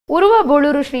ಉರುವ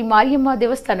ಬೋಳೂರು ಶ್ರೀ ಮಾರಿಯಮ್ಮ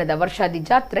ದೇವಸ್ಥಾನದ ವರ್ಷಾದಿ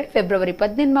ಜಾತ್ರೆ ಫೆಬ್ರವರಿ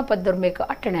 18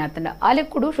 ಅಟ್ಟಣೆ ಆತನ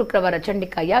ಆಲೆಕ್ಕುಡು ಶುಕ್ರವಾರ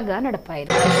ಚಂಡಿಕಾ ಯಾಗ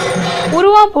ನಡಪಾಯಿತು.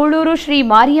 ಉರುವ ಬೋಳೂರು ಶ್ರೀ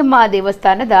ಮಾರಿಯಮ್ಮ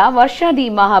ದೇವಸ್ಥಾನದ ವರ್ಷಾದಿ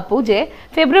ಮಹಾಪೂಜೆ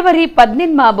ಫೆಬ್ರವರಿ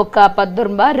 18 ಬೊಕ್ಕ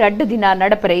 19 ದಿನ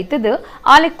ನಡಪರೈತದು.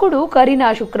 ಆಲೆಕ್ಕುಡು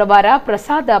ಕರಿನ ಶುಕ್ರವಾರ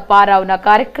ಪ್ರಸಾದ ಪಾರಾವನ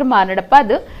ಕಾರ್ಯಕ್ರಮ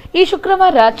ನಡಪಾದ. ಈ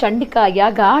ಶುಕ್ರವಾರ ಚಂಡಿಕಾ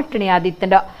ಯಾಗ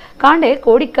ಅಟ್ಟಣೆಯಾದಿತ್ತಂಡ ಕಾಂಡೆ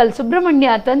ಕೋಡಿಕಲ್ ಸುಬ್ರಹ್ಮಣ್ಯ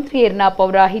ತಂತ್ರಿಯರ್ನ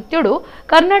ಪೌರಾಹಿತ್ಯಡು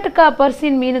ಕರ್ನಾಟಕ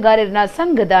ಪರ್ಸಿನ್ ಮೀನುಗಾರರ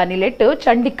ಸಂಘದ ನಿಲೆಟ್ಟು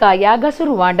ಚಂಡಿಕಾ ಯಾಗ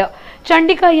ಸುರುವಾಂಡ.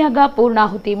 ಚಂಡಿಕಾ ಯಾಗ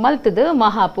ಪೂರ್ಣಾಹುತಿ ಮಲ್ತದ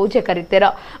ಮಹಾಪೂಜೆ ಕರಿತೆರ.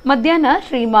 ಮಧ್ಯಾಹ್ನ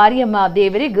ಶ್ರೀ ಮಾರಿಯಮ್ಮ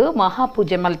ದೇವರಿಗೂ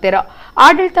ಮಹಾಪೂಜೆ ಮಲ್ತೆರ.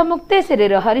 ಆಡಳಿತ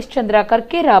ಮುಕ್ತೇಸರರು ಹರಿಶ್ಚಂದ್ರ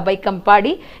ಕರ್ಕೇರ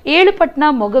ಬೈಕಂಪಾಡಿ, ಏಳುಪಟ್ನ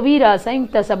ಮೊಗವೀರ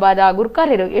ಸಂಯುಕ್ತ ಸಭಾದ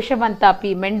ಗುರುಕಾರ್ಯರು ಯಶವಂತ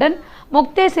ಪಿ ಮೆಂಡನ್,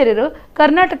 ಮುಕ್ತೇಸರರು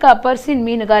ಕರ್ನಾಟಕ ಪರ್ಸಿನ್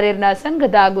ಮೀನುಗಾರರ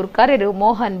ಸಂಘದ ಗುರುಕಾರ್ಯರು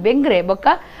ಮೋಹನ್ ಬೆಂಗ್ರೆ ಬೊಕ್ಕ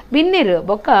ಬಿನ್ನಿರು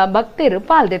ಬೊಕ್ಕ ಭಕ್ತರು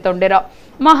ಪಾಲ್ದೆ ತೊಂಡೆರ.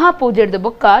 ಮಹಾಪೂಜೆಡ್ದು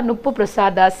ಬೊಕ್ಕ ನುಪ್ಪು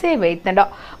ಪ್ರಸಾದ ಸೇವೆ ಇತ್ತಂಡ.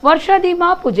 ವರ್ಷಾದಿ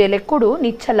ಮಹಾಪೂಜೆ ಲೆಕ್ಕುಡು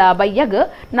ನಿಚ್ಚಲ ಬಯ್ಯಗ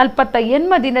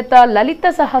 48 ದಿನದ ಲಲಿತ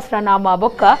ಸಹಸ್ರನಾಮ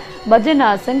ಬೊಕ್ಕ ಭಜನಾ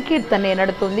ಸಂಕೀರ್ತನೆ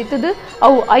ನಡತೊಂದಿತ್ತದು.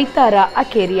 ಅವು ಐತಾರ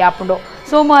ಅಕೇರಿ ಆಪುಂಡು.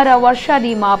 ಸೋಮವಾರ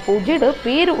ವರ್ಷಾದಿ ಮಹಾಪೂಜೆಡ್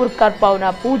ಪೇರು ಉರ್ಕರ್ಪವನ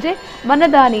ಪೂಜೆ,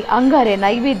 ಮನದಾನಿ ಅಂಗಾರೆ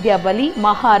ನೈವೇದ್ಯ ಬಲಿ,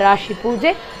 ಮಹಾರಾಶಿ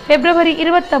ಪೂಜೆ ಫೆಬ್ರವರಿ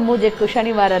 23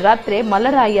 ಶನಿವಾರ ರಾತ್ರಿ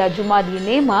ಮಲರಾಯ ಜುಮಾದಿ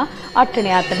ನೇಮ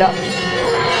ಅಟ್ಟಣೆ ಆತಡ.